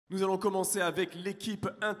Nous allons commencer avec l'équipe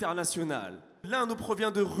internationale. L'un nous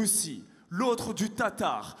provient de Russie, l'autre du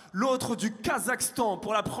Tatar, l'autre du Kazakhstan.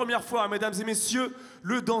 Pour la première fois, mesdames et messieurs,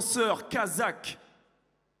 le danseur kazakh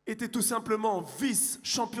était tout simplement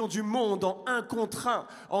vice-champion du monde en 1 contre 1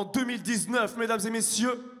 en 2019, mesdames et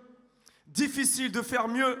messieurs. Difficile de faire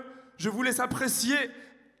mieux, je vous laisse apprécier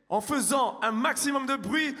en faisant un maximum de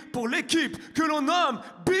bruit pour l'équipe que l'on nomme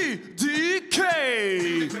BDK.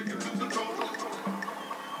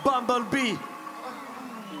 Bumblebee,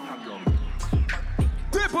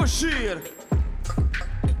 Deboshir,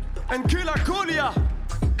 and Killa Kolia.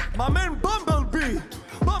 My man Bumblebee,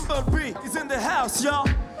 Bumblebee is in the house, y'all.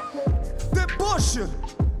 Deboshir,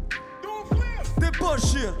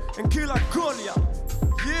 Deboshir, and Killa Kolia.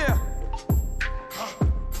 Yeah.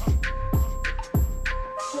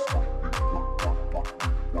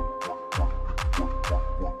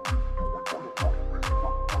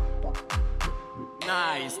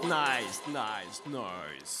 Nice, nice, nice,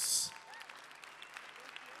 nice.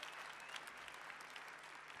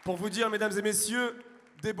 Pour vous dire, mesdames et messieurs,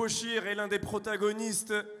 Deboshir est l'un des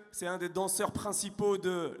protagonistes. C'est un des danseurs principaux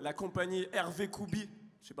de la compagnie Hervé Koubi. Je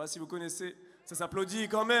ne sais pas si vous connaissez. Ça s'applaudit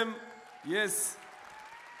quand même. Yes.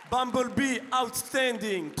 Bumblebee,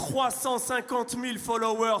 outstanding. 350 000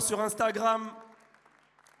 followers sur Instagram.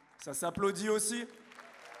 Ça s'applaudit aussi.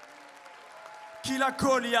 Killa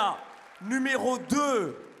Kolia, numéro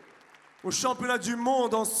 2 au championnat du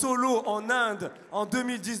monde en solo en Inde en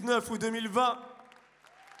 2019 ou 2020.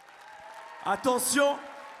 Attention,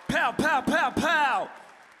 pow, pow, pow, pow.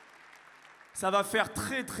 Ça va faire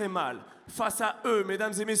très très mal. Face à eux,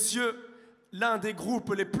 mesdames et messieurs, l'un des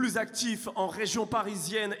groupes les plus actifs en région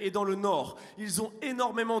parisienne et dans le Nord. Ils ont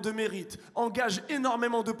énormément de mérite, engagent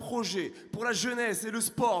énormément de projets pour la jeunesse et le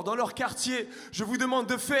sport dans leur quartier. Je vous demande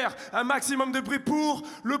de faire un maximum de bruit pour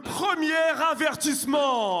le premier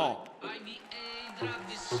avertissement.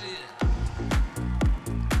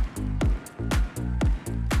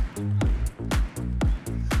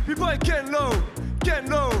 B-boy Ken Low, Ken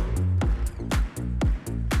Low.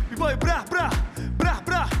 B-boy bra bra, bra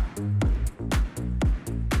bra.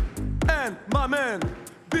 And my man,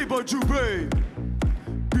 B-boy Jubei,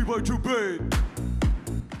 B-boy Jubei.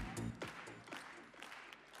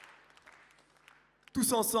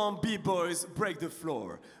 Tous ensemble, B-boys, break the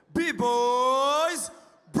floor. B-boys,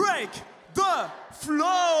 break the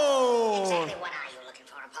floor. Exactly what are you looking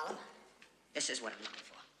for, Apollo? This is what I'm looking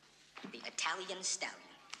for. The Italian Stallion.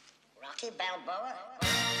 Rocky Balboa.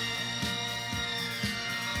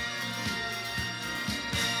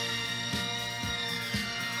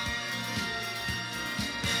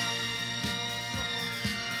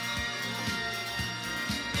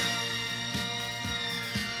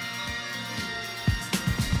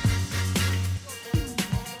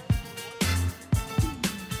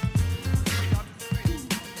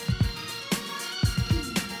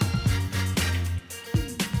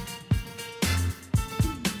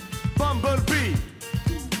 Bumblebee,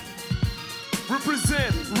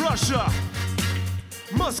 represent Russia,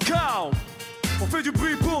 Moscow. On fait du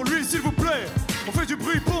bruit pour lui, s'il vous plaît. On fait du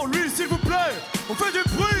bruit pour lui, s'il vous plaît. On fait du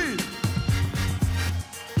bruit.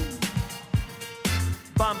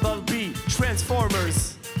 Bumblebee,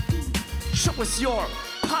 Transformers. Show us your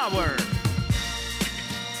power.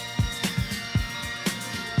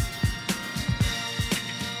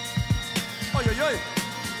 Aïe aïe aïe.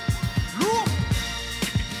 Lourd.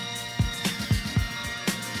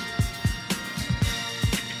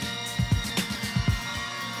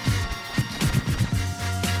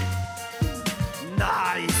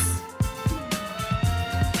 Nice!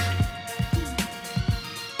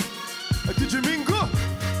 DJ Mingo!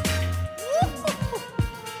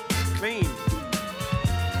 Clean!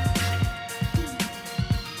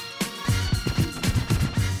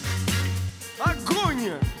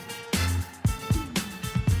 Огонь!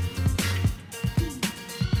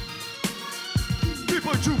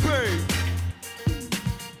 People to pay!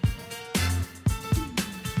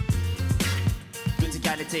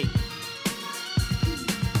 Musicality!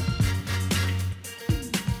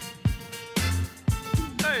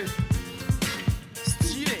 Hey!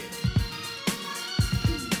 Stylé!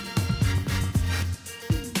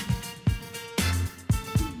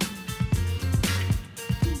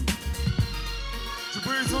 To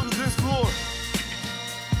bring on this floor.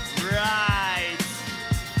 Right!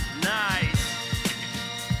 Nice!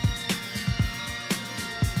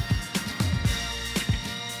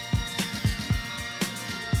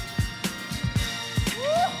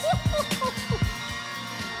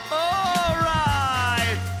 All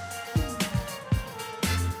right!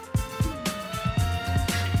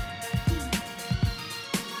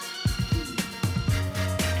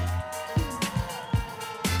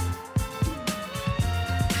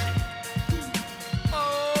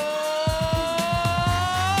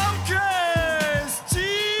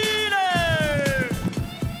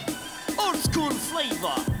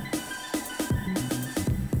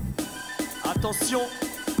 Attention,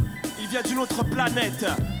 il vient d'une autre planète,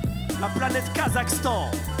 la planète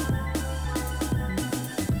Kazakhstan.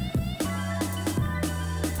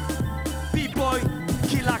 B-Boy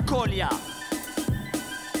Killa Kolia,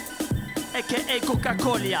 a.k.a.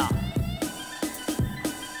 Coca-Cola.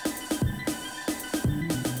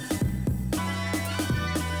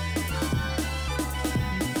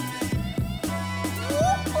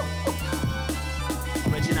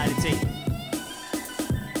 Originality.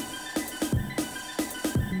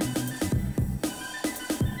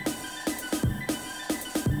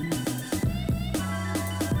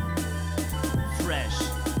 Fresh.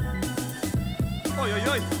 Oi, oi,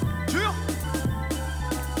 oi. Dur.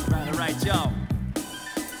 Right, right, yo.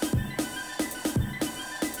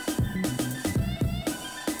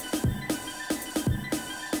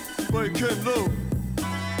 Boy, Ken Low.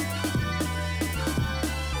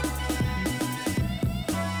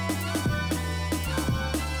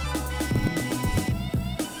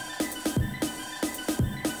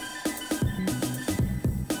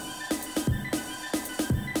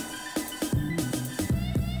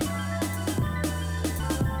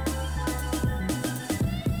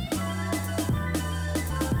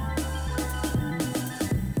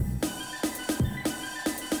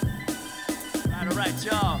 Right,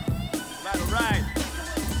 y'all. Right.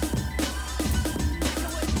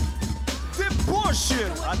 Débauché.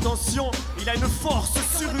 Attention, il a une force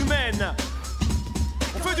surhumaine.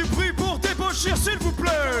 On fait du bruit pour débaucher, s'il vous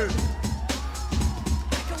plaît.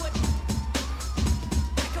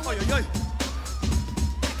 Aïe, aïe, aïe.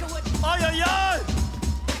 Aïe, aïe, aïe.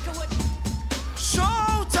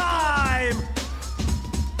 Showtime.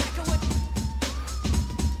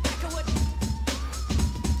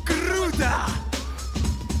 Круто.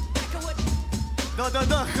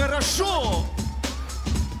 Да, хорошо!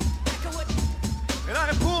 Et la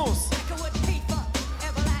réponse?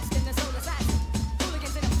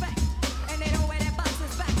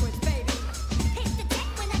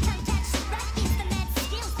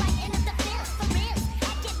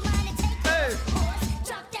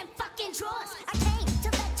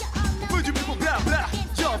 Fais du bruit pour bla bla!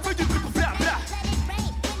 Yo, fais du bruit pour bla bla!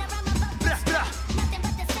 Bla bla!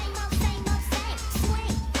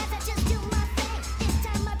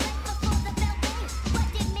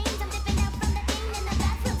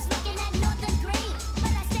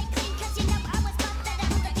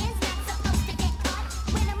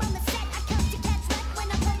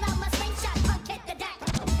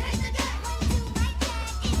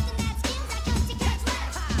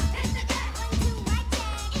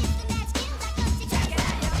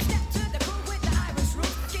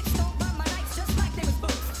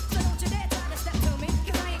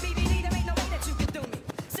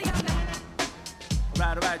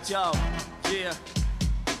 Right, yo, yeah.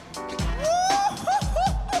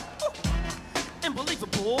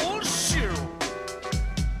 Unbelievable shit.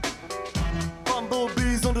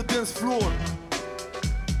 Bumblebees on the dance floor.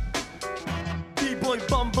 B-boy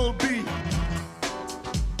Bumblebee.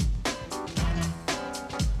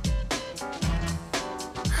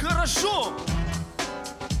 Хорошо.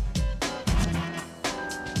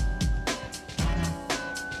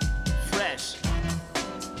 Fresh.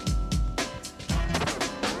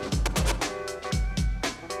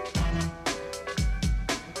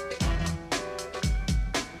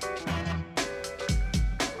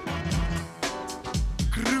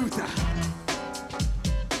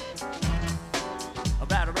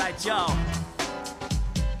 Yo.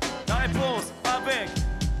 La réponse avec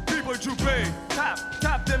B-Boy Joubé.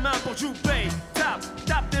 Tape des mains pour Joubé.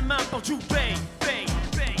 Tape des mains pour Joubé. Bang,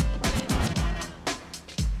 bang.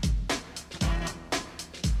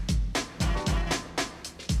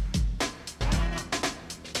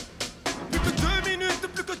 Plus que 2 minutes,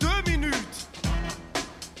 plus que 2 minutes.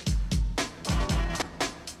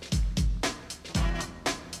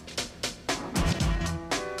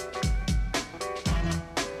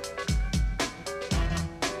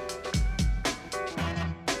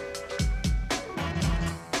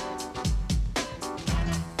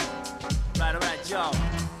 Right, yo.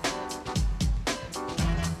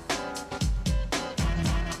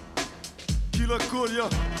 Killa Kolia.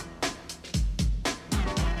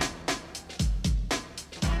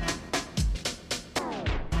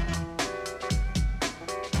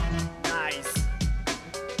 Nice.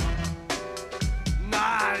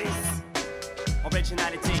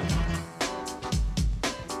 Originality.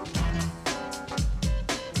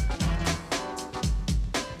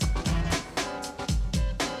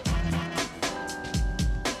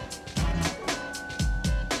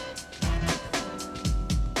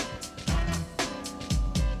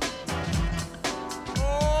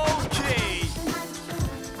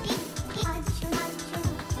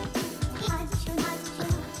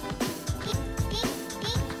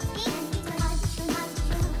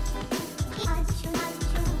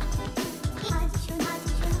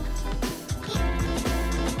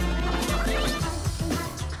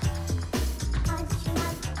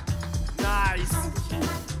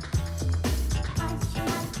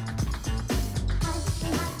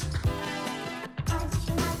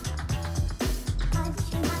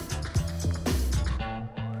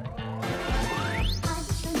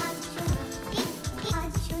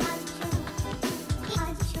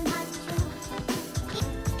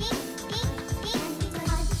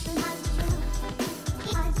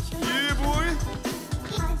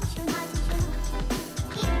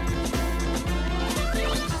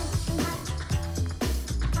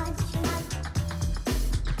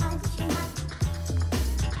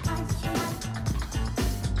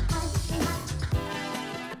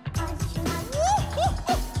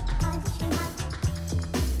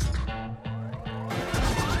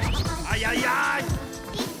 aïe aïe.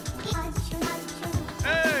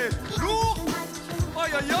 Hey, lourd.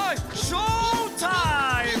 Aïe aïe aïe.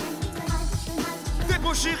 Showtime.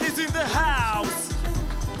 Débauchir is in the house.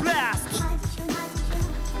 Blast.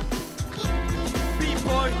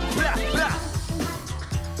 B-boy, blah blah.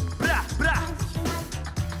 Blah blah.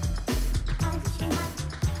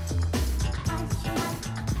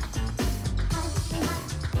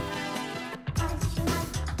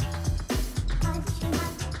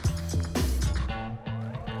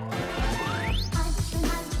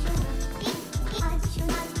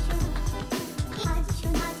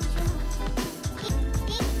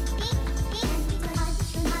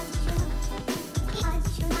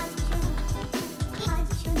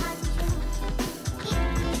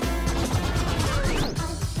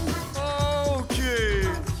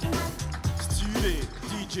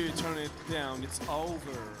 Turn it down, it's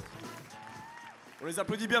over. On les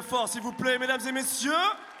applaudit bien fort, s'il vous plaît, mesdames et messieurs.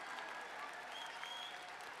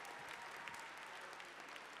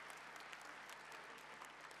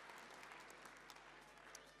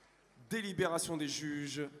 Délibération des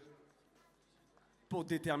juges pour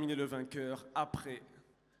déterminer le vainqueur après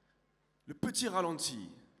le petit ralenti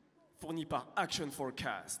fourni par Action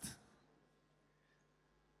Forecast.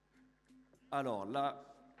 Alors là,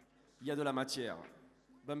 il y a de la matière.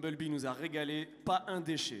 Bumblebee nous a régalé, pas un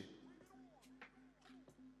déchet.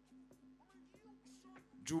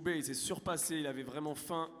 Jubei s'est surpassé, il avait vraiment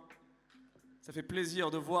faim. Ça fait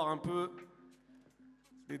plaisir de voir un peu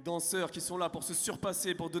les danseurs qui sont là pour se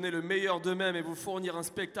surpasser, pour donner le meilleur d'eux-mêmes et vous fournir un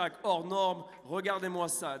spectacle hors norme. Regardez-moi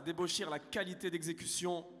ça, débauchir la qualité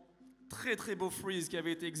d'exécution. Très très beau freeze qui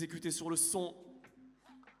avait été exécuté sur le son.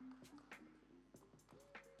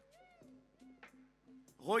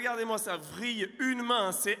 Regardez-moi ça, vrille une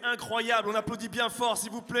main, c'est incroyable. On applaudit bien fort,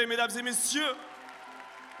 s'il vous plaît, mesdames et messieurs.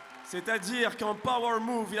 C'est-à-dire qu'en power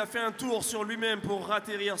move, il a fait un tour sur lui-même pour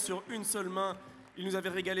atterrir sur une seule main. Il nous avait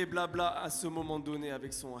régalé blabla à ce moment donné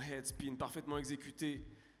avec son head spin parfaitement exécuté.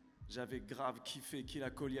 J'avais grave kiffé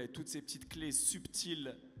Killa Kollia et toutes ces petites clés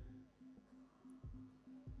subtiles.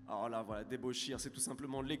 Alors là, voilà, débauchir, c'est tout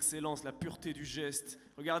simplement l'excellence, la pureté du geste.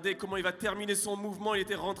 Regardez comment il va terminer son mouvement, il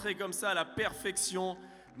était rentré comme ça à la perfection.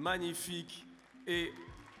 Magnifique. Et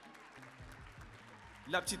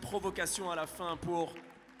la petite provocation à la fin pour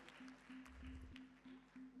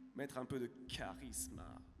mettre un peu de charisme.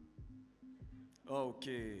 Ok.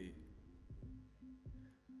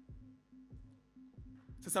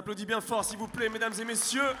 Ça s'applaudit bien fort, s'il vous plaît, mesdames et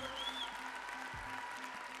messieurs.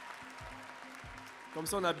 Comme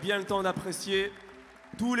ça, on a bien le temps d'apprécier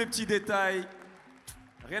tous les petits détails.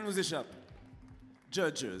 Rien ne nous échappe.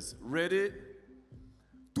 Judges, ready?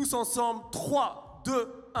 Tous ensemble, 3,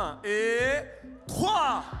 2, 1. Et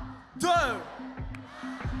 3, 2.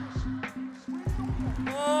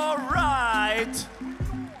 All right.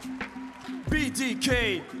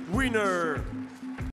 BDK winner.